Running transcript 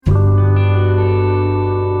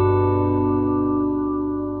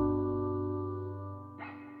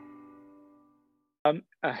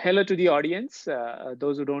Hello to the audience.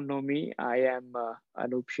 Those who don't know me, I am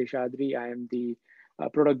Anup Sheshadri. I am the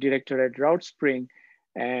product director at RouteSpring,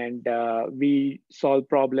 and we solve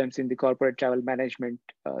problems in the corporate travel management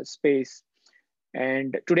space.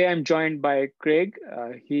 And today I'm joined by Craig.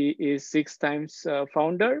 He is six times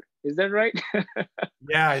founder. Is that right?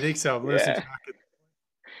 Yeah, I think so. I'm losing Yeah, track of.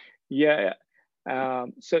 yeah.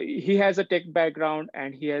 So he has a tech background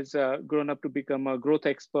and he has grown up to become a growth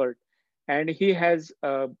expert. And he has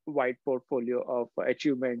a wide portfolio of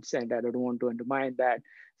achievements, and I don't want to undermine that.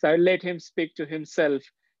 So I'll let him speak to himself.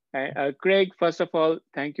 Craig, first of all,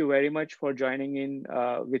 thank you very much for joining in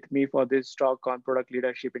with me for this talk on product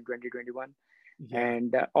leadership in 2021. Yeah.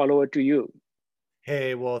 And all over to you.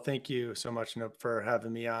 Hey, well, thank you so much, Nope, for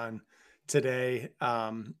having me on today.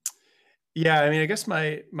 Yeah, I mean, I guess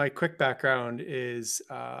my quick background is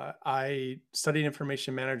I studied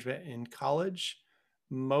information management in college,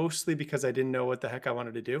 mostly because I didn't know what the heck I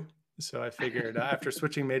wanted to do. So I figured after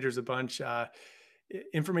switching majors a bunch,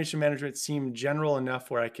 information management seemed general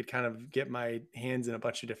enough where I could kind of get my hands in a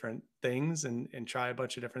bunch of different things and try a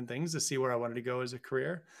bunch of different things to see where I wanted to go as a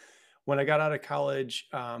career. When I got out of college,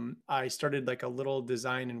 I started like a little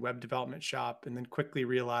design and web development shop, and then quickly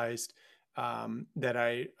realized that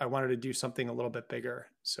I wanted to do something a little bit bigger.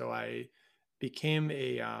 So I became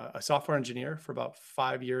a software engineer for about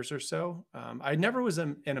 5 years or so. I never was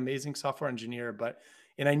an amazing software engineer,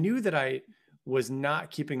 and I knew that I was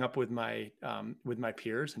not keeping up with my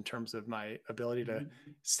peers in terms of my ability to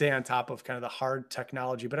stay on top of kind of the hard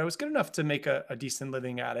technology. But I was good enough to make a decent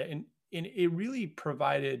living at it, and it really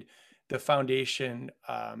provided the foundation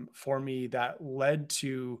for me that led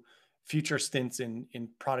to future stints in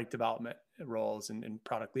product development roles and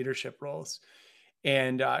product leadership roles.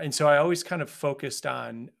 And so I always kind of focused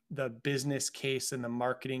on the business case and the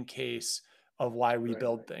marketing case of why we Right.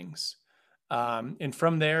 build things. And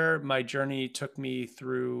from there, my journey took me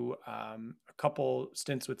through a couple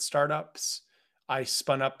stints with startups. I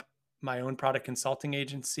spun up my own product consulting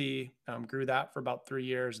agency, grew that for about 3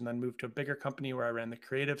 years, and then moved to a bigger company where I ran the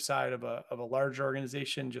creative side of a large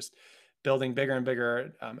organization, just building bigger and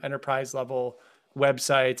bigger enterprise level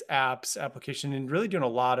websites, apps, application, and really doing a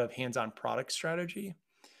lot of hands-on product strategy.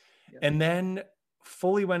 Yeah. And then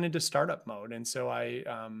fully went into startup mode. And so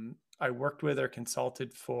I worked with or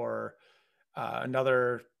consulted for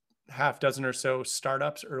another half dozen or so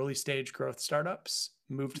startups, early stage growth startups.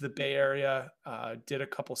 Moved to the Bay Area, did a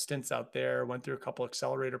couple stints out there, went through a couple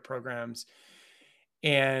accelerator programs,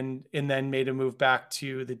 and then made a move back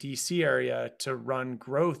to the DC area to run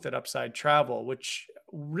growth at Upside Travel, which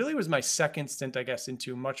really was my second stint, I guess,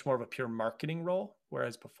 into much more of a pure marketing role.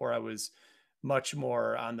 Whereas before I was much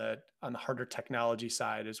more on the harder technology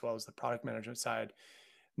side as well as the product management side.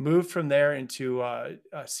 Moved from there into a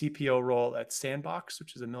CPO role at Sandbox,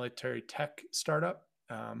 which is a military tech startup,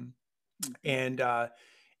 Mhm. and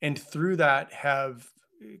and through that have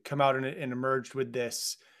come out and emerged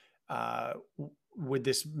uh, with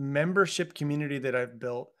this membership community that I've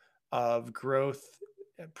built of growth,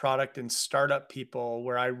 product, and startup people,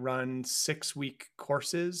 where I run 6-week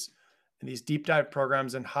courses and these deep dive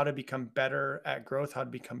programs on how to become better at growth, how to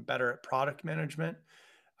become better at product management.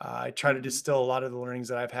 I try to Mhm. distill a lot of the learnings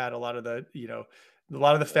that I've had, a lot of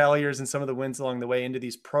the failures and some of the wins along the way into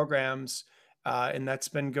these programs. And that's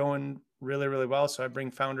been going really, really well. So I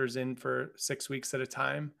bring founders in for 6 weeks at a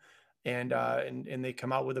time, and they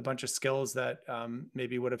come out with a bunch of skills that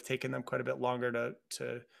maybe would have taken them quite a bit longer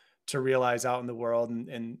to realize out in the world.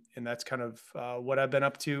 And that's kind of what I've been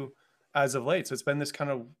up to as of late. So it's been this kind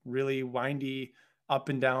of really windy, up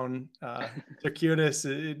and down, circuitous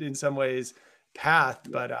in some ways path,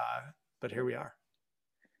 Yeah. but here we are.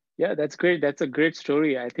 Yeah, that's great. That's a great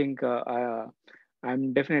story. I think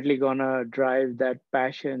I'm definitely gonna drive that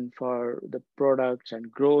passion for the products and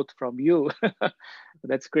growth from you.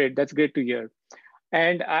 That's great. That's great to hear.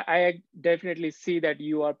 And I definitely see that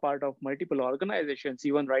you are part of multiple organizations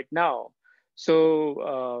even right now.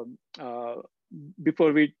 So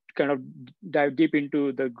before we kind of dive deep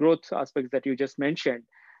into the growth aspects that you just mentioned,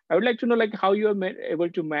 I would like to know like how you are able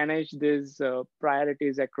to manage these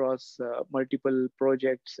priorities across multiple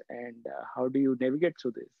projects, and how do you navigate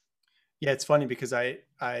through this? Yeah, it's funny because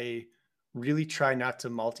I really try not to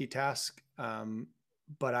multitask,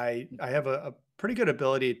 but I have a pretty good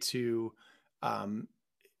ability um,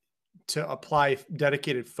 to apply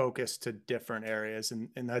dedicated focus to different areas, and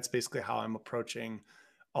that's basically how I'm approaching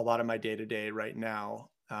a lot of my day to day right now.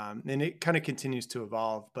 And it kind of continues to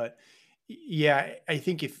evolve, but yeah, I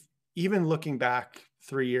think if even looking back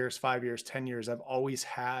 3 years, 5 years, 10 years, I've always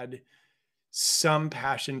had some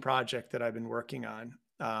passion project that I've been working on.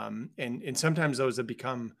 And sometimes those have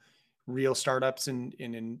become real startups, and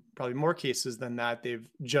in probably more cases than that, they've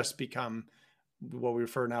just become what we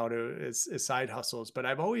refer now to as side hustles. But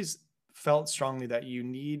I've always felt strongly that you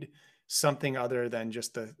need something other than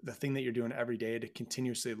just the thing that you're doing every day to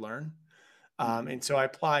continuously learn. Hmm. And so I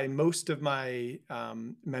apply most of my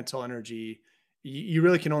mental energy. You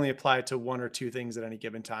really can only apply it to one or two things at any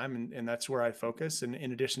given time, and that's where I focus. And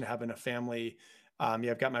in addition to having a family,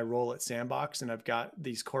 yeah, I've got my role at Sandbox, and I've got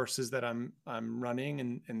these courses that I'm running,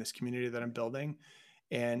 and this community that I'm building.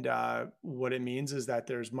 And what it means is that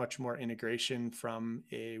there's much more integration from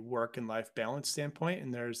a work and life balance standpoint,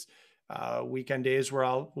 and there's weekend days where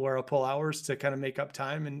I'll pull hours to kind of make up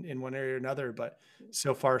time in one area or another. But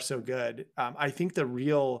so far, so good. I think the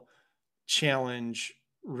real challenge,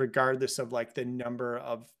 regardless of like the number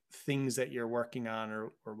of things that you're working on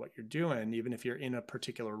or what you're doing, even if you're in a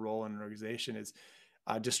particular role in an organization, is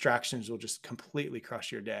distractions will just completely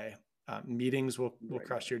crush your day. Meetings will Right.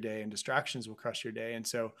 crush your day, and distractions will crush your day. And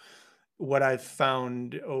so what I've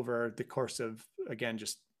found over the course of, again,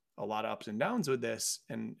 just a lot of ups and downs with this,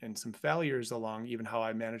 and some failures along even how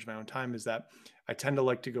I manage my own time, is that I tend to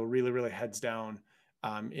like to go really, really heads down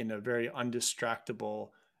in a very undistractable,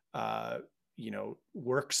 uh,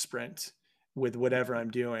 work sprint with whatever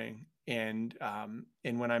I'm doing. And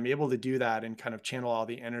when I'm able to do that and kind of channel all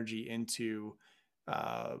the energy into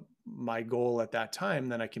my goal at that time,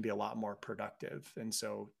 then I can be a lot more productive. And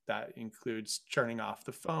so that includes turning off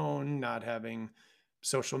the phone, not having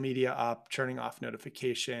social media up, turning off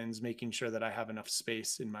notifications, making sure that I have enough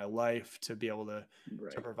space in my life to be able to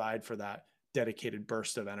Right. provide for that dedicated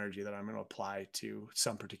burst of energy that I'm going to apply to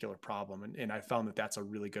some particular problem. And I found that that's a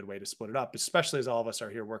really good way to split it up, especially as all of us are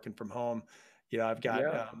here working from home. I've got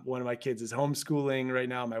Yeah. one of my kids is homeschooling right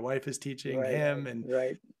now. My wife is teaching Right. him, and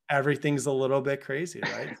Right. everything's a little bit crazy,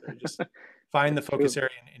 right? So just find the That's true. focus area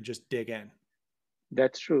and just dig in.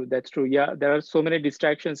 That's true. That's true. Yeah, there are so many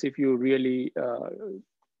distractions if you really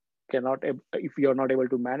if you're not able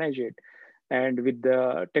to manage it. And with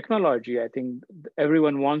the technology, I think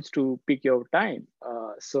everyone wants to pick your time.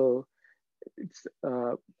 So it's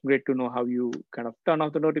great to know how you kind of turn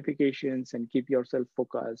off the notifications and keep yourself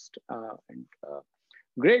focused. And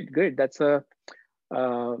great, great. That's a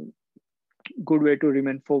uh, good way to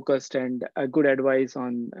remain focused and a good advice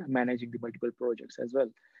on managing the multiple projects as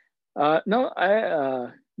well.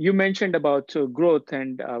 Now, you mentioned about growth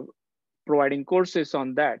and providing courses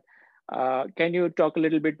on that. Can you talk a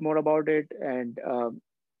little bit more about it? And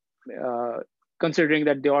uh, considering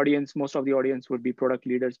that the audience, most of the audience would be product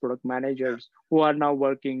leaders, product managers who are now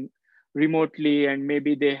working remotely, and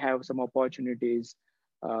maybe they have some opportunities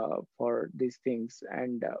for these things,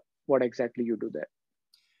 and what exactly you do there.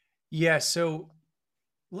 Yeah. So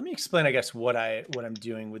let me explain, I guess, what I'm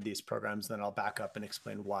doing with these programs, then I'll back up and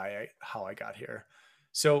explain how I got here.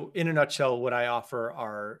 So, in a nutshell, what I offer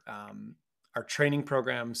are training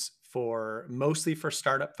programs for mostly for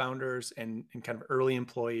startup founders and kind of early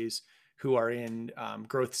employees who are in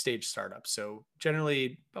growth stage startups. So,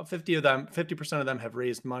 generally, about 50% of them have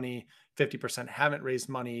raised money, 50% haven't raised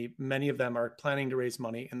money. Many of them are planning to raise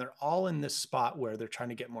money, and they're all in this spot where they're trying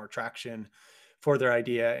to get more traction for their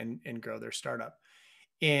idea and grow their startup.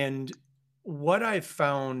 And what I've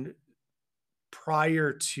found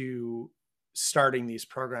prior to starting these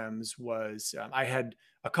programs was I had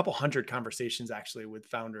a couple hundred conversations actually with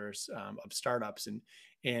founders of startups,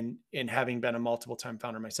 and having been a multiple time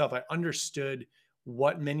founder myself, I understood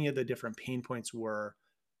what many of the different pain points were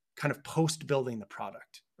kind of post building the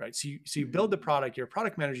product, right? So you build the Mhm. product, you're a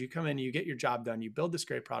product manager, you come in, you get your job done, you build this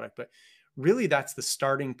great product, but really that's the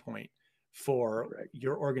starting point for Right.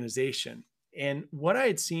 your organization. And what I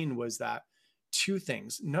had seen was that two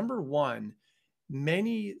things. Number one,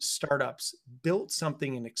 many startups built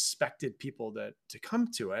something and expected people to come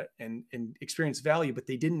to it and experience value, but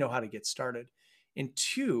they didn't know how to get started. And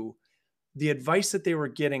two, the advice that they were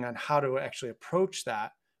getting on how to actually approach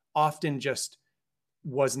that often just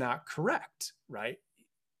was not correct, right?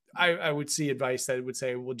 I would see advice that would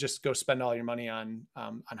say, well, just go spend all your money on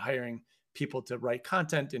hiring people to write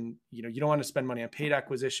content, and you don't want to spend money on paid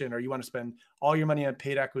acquisition, or you want to spend all your money on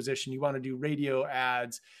paid acquisition. You want to do radio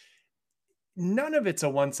ads. None of it's a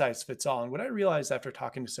one size fits all. And what I realized after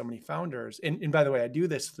talking to so many founders, and by the way, I do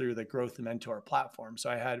this through the Growth Mentor platform. So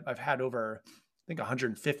I've had over, I think,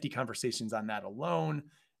 150 conversations on that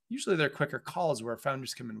alone. Usually they're quicker calls where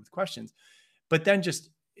founders come in with questions, but then just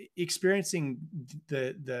experiencing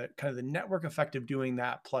the kind of the network effect of doing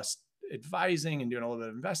that, plus advising and doing a little bit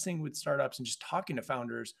of investing with startups and just talking to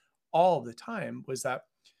founders all the time, was that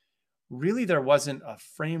really there wasn't a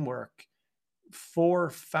framework for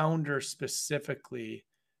founders specifically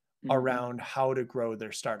Hmm. around how to grow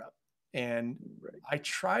their startup. And Right. I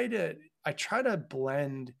try to I try to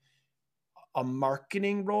blend a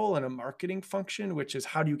marketing role and a marketing function, which is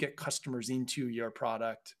how do you get customers into your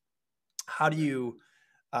product? How do Right. you,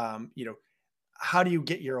 you know, how do you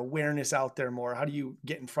get your awareness out there more? How do you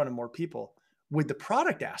get in front of more people? With the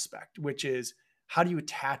product aspect, which is how do you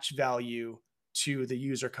attach value to the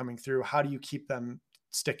user coming through? How do you keep them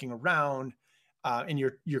sticking around in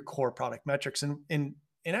your core product metrics? And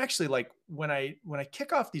actually, like when I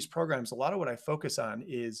kick off these programs, a lot of what I focus on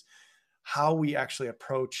is how we actually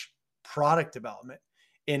approach product development.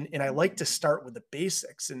 And I like to Hmm. start with the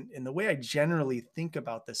basics. And the way I generally think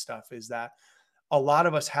about this stuff is that a lot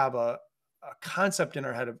of us have a concept in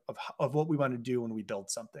our head of what we want to do when we build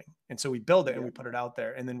something. And so we build it and Yeah. we put it out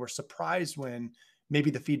there. And then we're surprised when maybe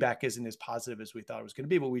the feedback isn't as positive as we thought it was going to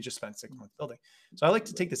be, but we just spent 6 months building. So I like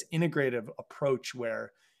to take Right. this integrative approach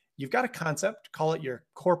where you've got a concept, call it your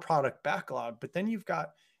core product backlog, but then you've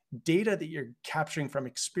got data that you're capturing from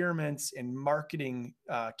experiments and marketing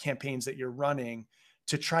campaigns that you're running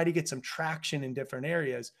to try to get some traction in different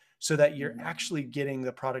areas so that you're Hmm. actually getting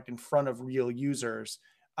the product in front of real users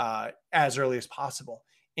as early as possible.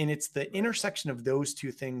 And it's the Right. intersection of those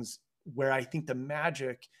two things where I think the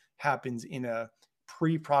magic happens in a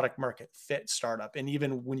pre-product market fit startup. And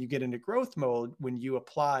even when you get into growth mode, when you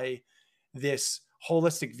apply this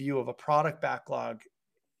holistic view of a product backlog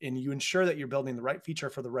and you ensure that you're building the right feature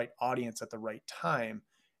for the right audience at the right time,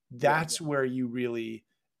 Yeah. that's where you really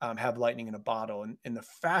have lightning in a bottle. And the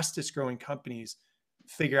fastest growing companies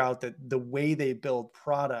figure out that the way they build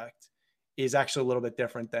product is actually a little bit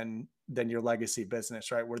different than your legacy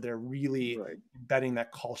business, right? Where they're really Right. embedding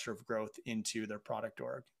that culture of growth into their product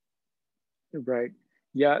org. Right.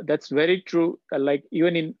 Yeah, that's very true. Like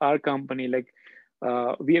even in our company, like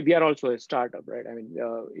we are also a startup, right? I mean,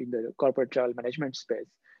 in the corporate travel management space.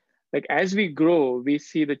 Like as we grow, we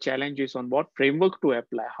see the challenges on what framework to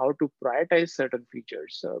apply, how to prioritize certain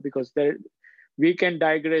features, because there we can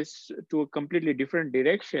digress to a completely different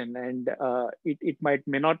direction, and it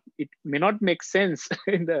may not make sense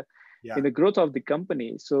in Yeah. the growth of the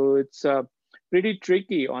company. So it's pretty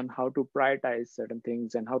tricky on how to prioritize certain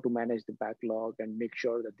things and how to manage the backlog and make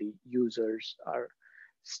sure that the users are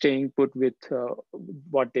staying put with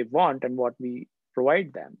what they want and what we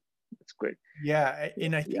provide them. That's great. Yeah, Yeah,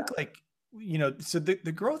 and I yeah. think like so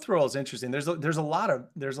the growth role is interesting. There's a lot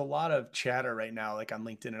of chatter right now, like on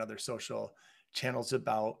LinkedIn and other social channels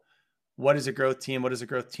about what is a growth team, what does a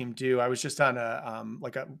growth team do. I was just on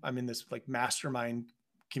I'm in this like mastermind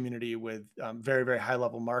community with very very high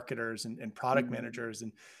level marketers and product Mhm. managers,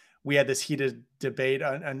 and we had this heated debate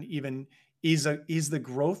on even is the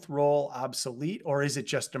growth role obsolete or is it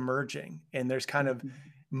just emerging? And there's kind of Mhm.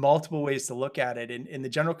 multiple ways to look at it. And the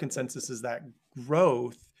general consensus is that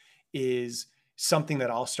growth is something that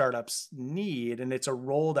all startups need, and it's a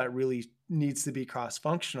role that really needs to be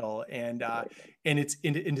cross-functional. Right. And it's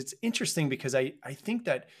interesting because I think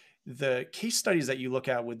that the case studies that you look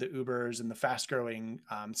at with the Ubers and the fast-growing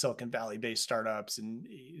Silicon Valley-based startups, and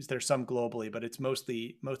there's some globally, but it's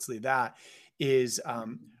mostly that is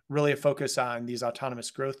Mhm. really a focus on these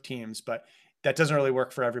autonomous growth teams, but that doesn't really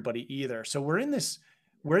work for everybody either. So we're in this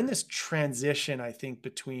transition, I think,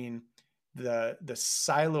 between the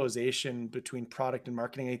silozation between product and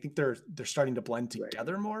marketing. I think they're starting to blend Right.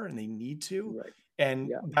 together more, and they need to. Right. And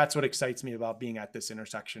Yeah. that's what excites me about being at this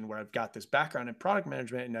intersection where I've got this background in product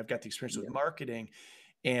management and I've got the experience with Yeah. marketing.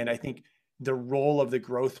 And I Yeah. think the role of the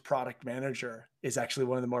growth product manager is actually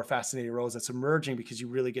one of the more fascinating roles that's emerging because you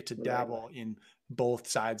really get to Right. dabble in both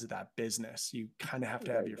sides of that business. You kind of have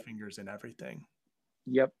to have Right. your fingers in everything.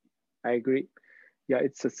 Yep. I agree. Yeah,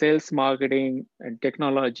 it's a sales, marketing, and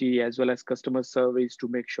technology as well as customer service to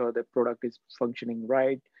make sure the product is functioning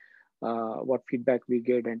right. What feedback we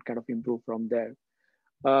get and kind of improve from there.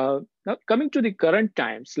 Now coming to the current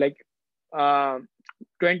times, like uh,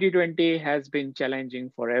 2020 has been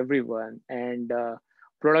challenging for everyone, and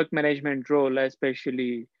product management role,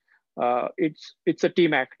 especially, it's a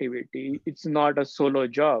team activity. It's not a solo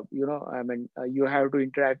job. I mean, you have to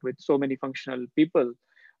interact with so many functional people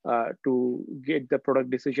to get the product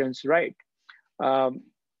decisions right. Um,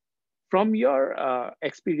 from your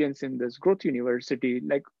experience in this growth university,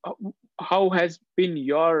 like how has been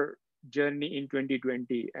your journey in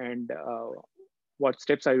 2020, and what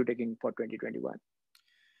steps are you taking for 2021?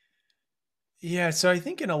 Yeah, so I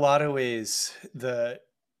think in a lot of ways, the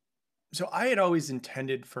so I had always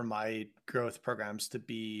intended for my growth programs to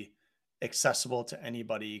be accessible to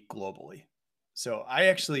anybody globally. So I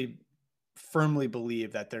actually firmly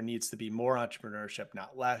believe that there needs to be more entrepreneurship,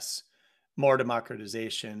 not less, more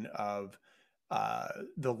democratization of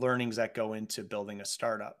the learnings that go into building a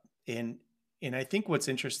startup. And I think what's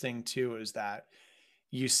interesting too is that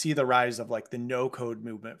you see the rise of like the no code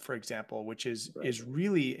movement, for example, which Right. is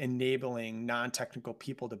really enabling non-technical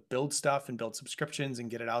people to build stuff and build subscriptions and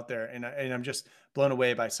get it out there. And I'm just blown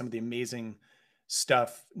away by some of the amazing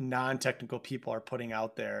stuff non-technical people are putting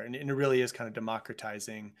out there. And it really is kind of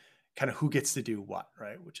democratizing kind of who gets to do what,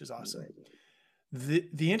 right? Which is awesome. Right.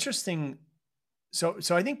 The interesting, so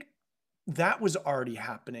I think that was already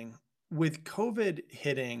happening with COVID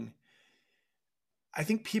hitting. I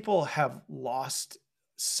think people have lost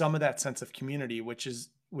some of that sense of community, which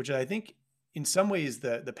I think in some ways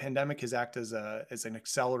the pandemic has acted as an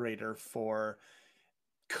accelerator for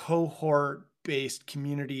cohort based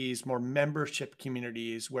communities, more membership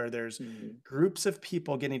communities where there's Mhm. groups of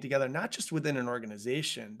people getting together, not just within an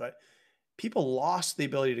organization, but people lost the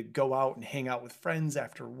ability to go out and hang out with friends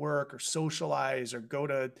after work or socialize or go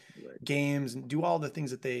to Right. games and do all the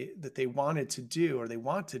things that they wanted to do or they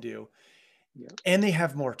want to do, Yeah. and they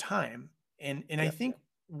have more time. And I Yeah. think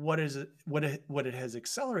what it has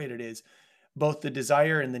accelerated is both the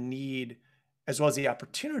desire and the need, as well as the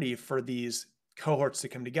opportunity for these cohorts to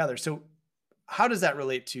come together. So how does that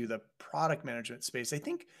relate to the product management space? I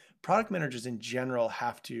think product managers in general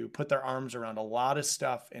have to put their arms around a lot of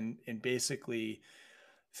stuff and basically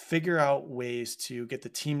figure out ways to get the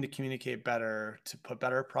team to communicate better, to put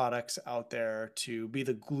better products out there, to be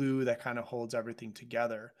the glue that kind of holds everything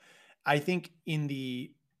together. I think in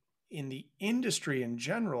the industry in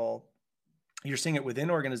general, you're seeing it within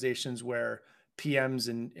organizations where PMs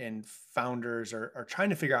and founders are trying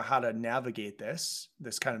to figure out how to navigate this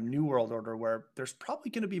kind of new world order where there's probably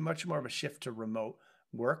going to be much more of a shift to remote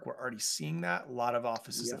work. We're already seeing that. A lot of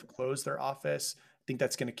offices Yeah. have closed their office. I think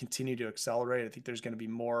that's going to continue to accelerate. I think there's going to be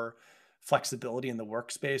more flexibility in the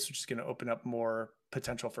workspace, which is going to open up more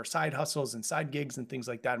potential for side hustles and side gigs and things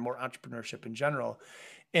like that, and more entrepreneurship in general.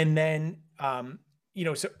 And then,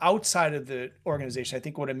 so outside of the organization, I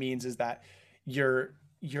think what it means is that your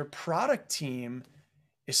product team,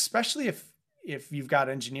 especially if you've got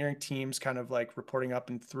engineering teams kind of like reporting up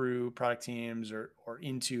and through product teams or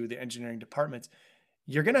into the engineering departments,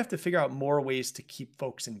 you're going to have to figure out more ways to keep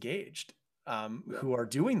folks engaged, Yeah. who are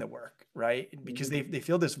doing the work, right? Because Hmm. they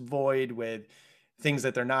feel this void with things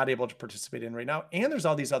that they're not able to participate in right now. And there's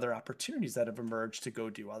all these other opportunities that have emerged to go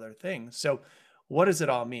do other things. So what does it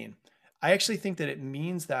all mean? I actually think that it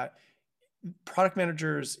means that product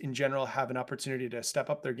managers in general have an opportunity to step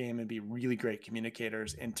up their game and be really great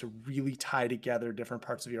communicators and to really tie together different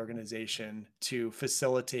parts of the organization to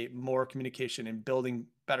facilitate more communication and building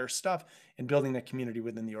better stuff and building that community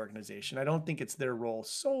within the organization. I don't think it's their role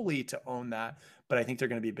solely to own that, but I think they're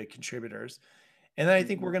going to be big contributors. And then I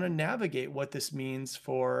think we're Hmm. going to navigate what this means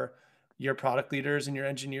for your product leaders and your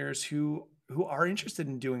engineers who are interested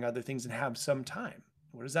in doing other things and have some time.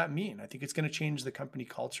 What does that mean? I think it's going to change the company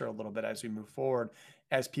culture a little bit as we move forward,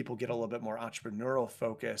 as people get a little bit more entrepreneurial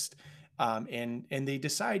focused, and they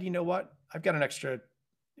decide, you know what, I've got an extra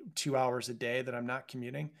 2 hours a day that I'm not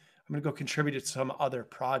commuting. I'm going to go contribute to some other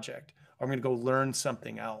project, or I'm going to go learn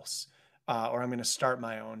something else, or I'm going to start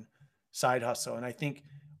my own side hustle. And I think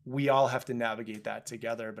we all have to navigate that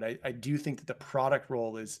together. But I do think that the product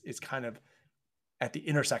role is kind of at the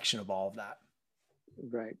intersection of all of that.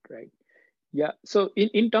 Right. Right. Yeah. So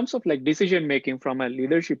in terms of like decision making from a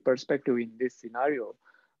leadership perspective in this scenario,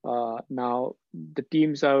 now the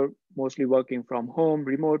teams are mostly working from home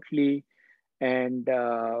remotely, and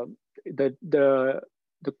the the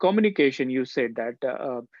the communication, you said that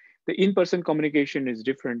the in-person communication is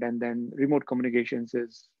different, and then remote communications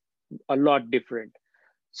is a lot different.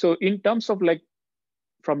 So in terms of like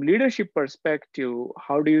from leadership perspective,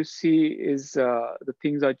 how do you see is the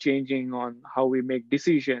things are changing on how we make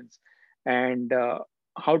decisions, and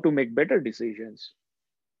how to make better decisions?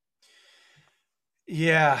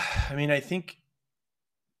 Yeah, I mean, I think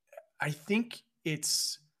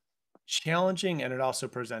it's challenging and it also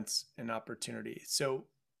presents an opportunity. So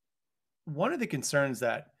one of the concerns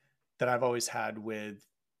that I've always had with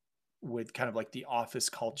kind of like the office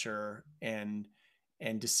culture and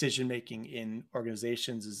decision making in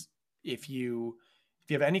organizations is if you if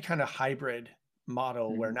you have any kind of hybrid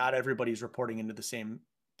model where Mhm. not everybody's reporting into the same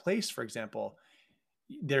place, for example,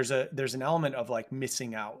 there's an element of like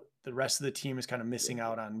missing out. The rest of the team is kind of Yeah. missing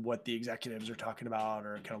out on what the executives are talking about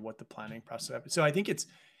or kind of what the planning process is. So I think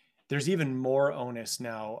there's even more onus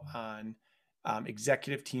now on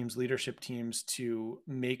executive teams, leadership teams to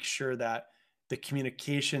make sure that the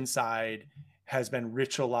communication side has been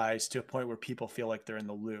ritualized to a point where people feel like they're in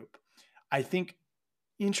the loop. I think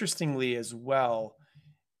interestingly as well,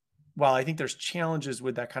 while I think there's challenges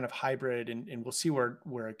with that kind of hybrid, and we'll see where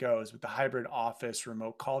it goes with the hybrid office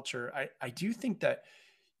remote culture, I do think that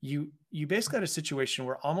you basically had a situation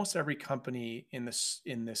where almost every company in this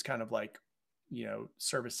kind of like,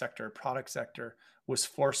 service sector, product sector, was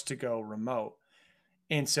forced to go remote.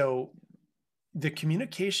 And so the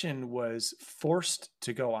communication was forced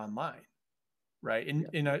to go online, right? And,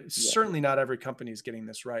 Yeah, yeah, certainly not every company is getting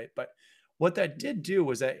this right, but what that yeah. did do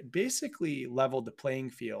was that it basically leveled the playing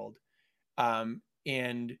field,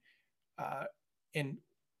 and uh, and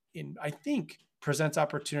and I think presents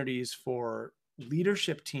opportunities for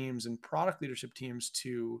leadership teams and product leadership teams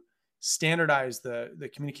to standardize the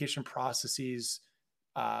communication processes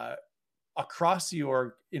uh, across the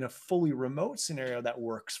org in a fully remote scenario that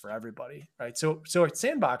works for everybody, right? So at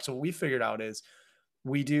Sandbox, what we figured out is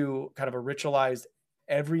we do kind of a ritualized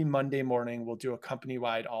every Monday morning. We'll do a company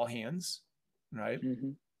wide all hands, right?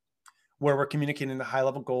 Hmm. Where we're communicating the high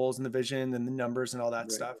level goals and the vision and the numbers and all that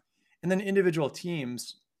Right. stuff. And then individual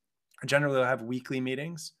teams generally will have weekly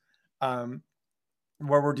meetings, um,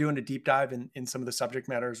 where we're doing a deep dive in some of the subject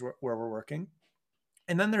matters where we're working.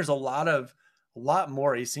 And then there's a lot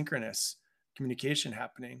more asynchronous communication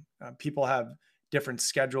happening. People have different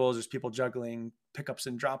schedules. There's people juggling pickups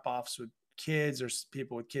and drop offs with kids. There's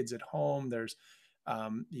people with kids at home. There's,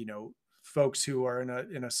 folks who are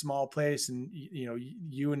in a small place, and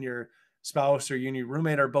you and your spouse or you and your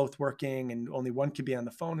roommate are both working, and only one can be on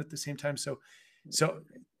the phone at the same time. So, Right.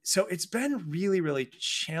 so it's been really, really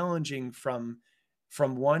challenging from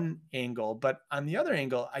one angle, but on the other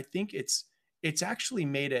angle, I think it's actually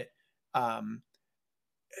made it, um,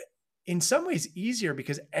 in some ways easier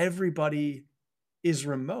because everybody is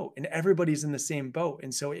remote and everybody's in the same boat.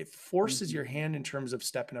 And so it forces Hmm. your hand in terms of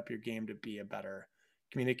stepping up your game to be a better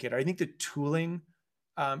communicator. I think the tooling,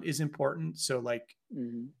 is important. So, like,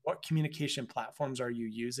 Hmm. what communication platforms are you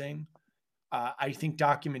using? I think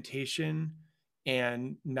documentation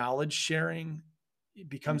and knowledge sharing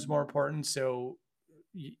becomes more important. So,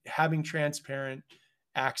 having transparent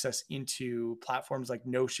access into platforms like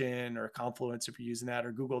Notion or Confluence, if you're using that,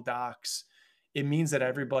 or Google Docs, it means that Right.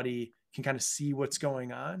 everybody can kind of see what's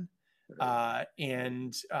going on. Right. Right.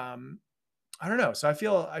 And I don't know. So I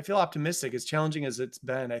feel optimistic. As challenging as it's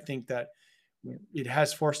been, I think that Yeah. it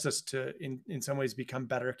has forced us to, in some ways, become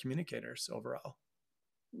better communicators overall.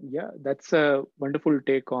 Yeah, that's a wonderful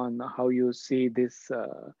take on how you see this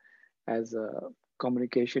as a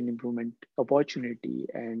communication improvement opportunity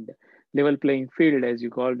and level playing field, as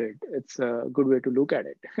you called it. It's a good way to look at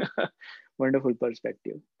it. Wonderful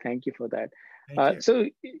perspective. Thank you for that. Thank you. So,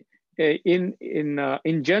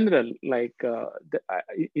 in general, like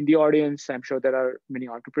in the audience, I'm sure there are many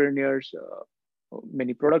entrepreneurs,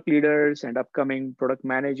 many product leaders, and upcoming product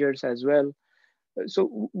managers as well.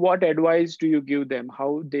 So, what advice do you give them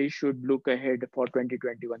how they should look ahead for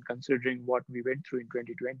 2021, considering what we went through in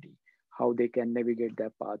 2020, how they can navigate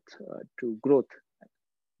their path to growth?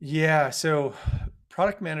 Yeah. So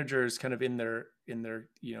product managers kind of in their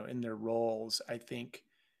roles, I think,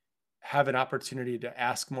 have an opportunity to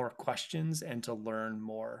ask more questions and to learn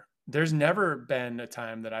more. There's never been a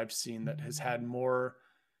time that I've seen that has had more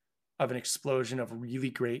of an explosion of really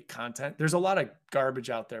great content. There's a lot of garbage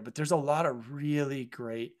out there, but there's a lot of really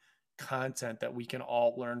great content that we can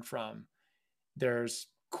all learn from. There's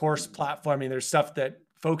course platform. I mean, there's stuff that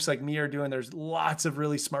folks like me are doing. There's lots of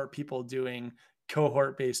really smart people doing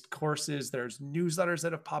cohort based courses. There's newsletters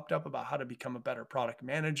that have popped up about how to become a better product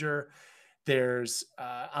manager. There's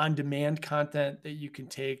on demand content that you can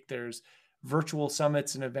take. There's virtual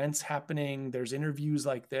summits and events happening. There's interviews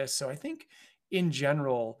like this. So I think in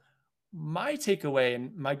general, my takeaway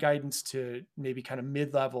and my guidance to maybe kind of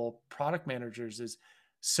mid level product managers is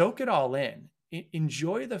soak it all in.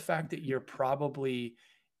 Enjoy the fact that you're probably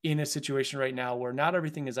in a situation right now where not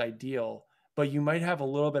everything is ideal, but you might have a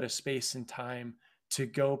little bit of space and time to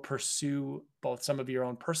go pursue both some of your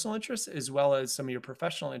own personal interests as well as some of your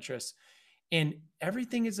professional interests. And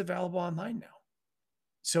everything is available online now.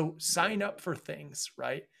 So sign Right. up for things,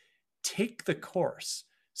 right? Take the course,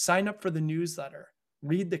 sign up for the newsletter,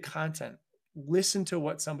 read the content, listen to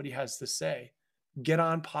what somebody has to say, get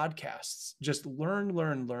on podcasts, just learn,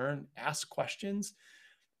 learn, learn, ask questions.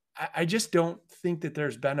 I just don't think that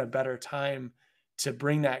there's been a better time to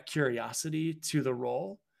bring that curiosity to the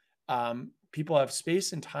role. People have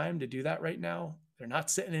space and time to do that right now. They're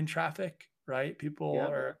not sitting in traffic, right? People Yeah.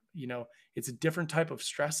 are, it's a different type of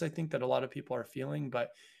stress, I think, that a lot of people are feeling.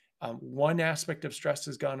 But one aspect of stress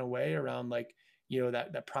has gone away around, like,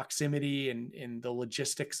 that proximity and the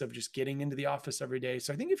logistics of just getting into the office every day.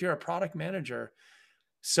 So I think if you're a product manager,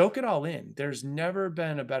 soak it all in. There's never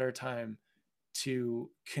been a better time to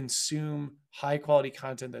consume high quality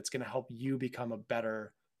content that's going to help you become a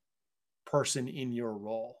better person in your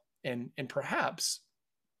role, and perhaps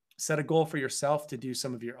set a goal for yourself to do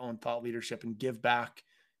some of your own thought leadership and give back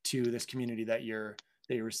to this community that you're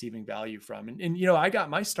receiving value from. And you know, I got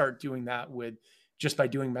my start doing that with just by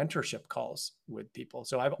doing mentorship calls with people.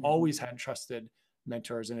 So I've Hmm. always had trusted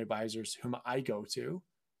mentors and advisors whom I go to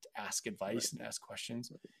ask Right. advice and ask questions.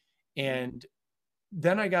 Hmm. And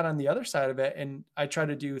then I got on the other side of it, and I try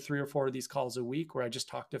to do 3 or 4 of these calls a week where I just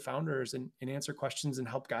talk to founders and answer questions and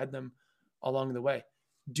help guide them along the way.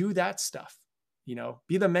 Do that stuff, you know,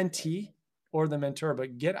 be the Right. mentee or the mentor,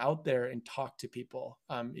 but get out there and talk to people.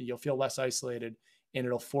 You'll feel less isolated, and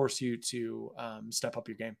it'll force you to step up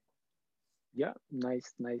your game. Yeah,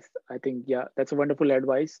 nice, nice. I think, yeah, that's a wonderful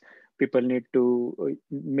advice. People need to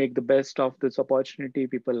make the best of this opportunity.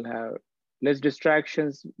 People have less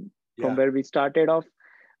distractions from Yeah. where we started off,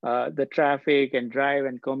 the traffic and drive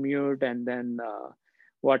and commute, and then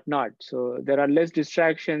whatnot. So there are less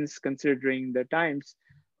distractions considering the times.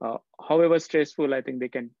 However stressful, I think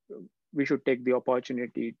we should take the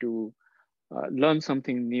opportunity to learn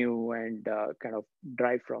something new and kind of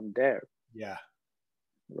drive from there, Yeah,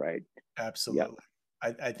 right? Yeah. absolutely.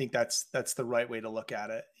 I think that's the right way to look at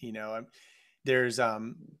it. You know, there's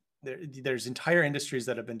there's entire industries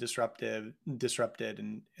that have been disrupted,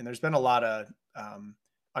 and there's been a lot of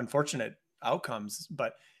unfortunate outcomes.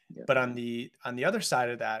 Yeah. But on the other side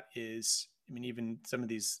of that is, I mean, even some of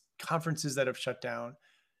these conferences that have shut down,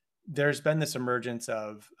 there's been this emergence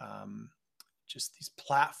of just these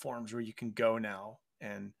platforms where you can go now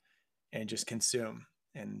and just consume.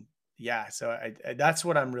 And yeah, so that's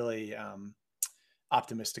what I'm really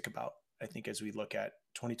optimistic about. I think as we look at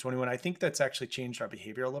 2021, I think that's actually changed our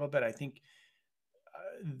behavior a little bit. I think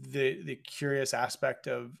the curious aspect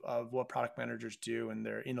of what product managers do and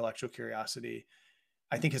their intellectual curiosity,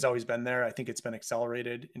 I think has always been there. I think it's been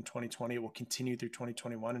accelerated in 2020. It will continue through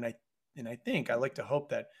 2021, and I think I like to hope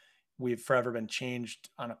that we've forever been changed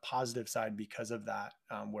on a positive side because of that,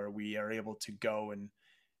 where we are able to go and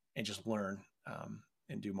just learn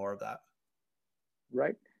and do more of that.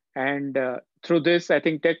 Right. And through this, I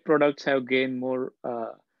think tech products have gained more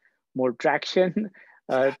traction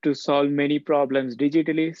Yeah, to solve many problems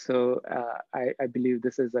digitally. So I believe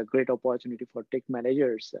this is a great opportunity for tech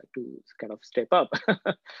managers to kind of step up.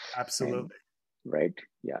 And absolutely. right,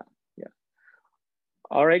 yeah, yeah.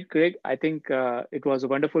 All right, Greg. I think it was a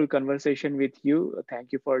wonderful conversation with you.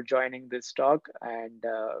 Thank you for joining this talk, and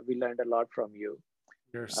we learned a lot from you.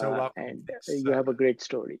 You're so welcome. And Thanks. you have a great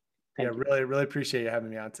story. Yeah, Thank you. really, really appreciate you having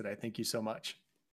me on today. Thank you so much.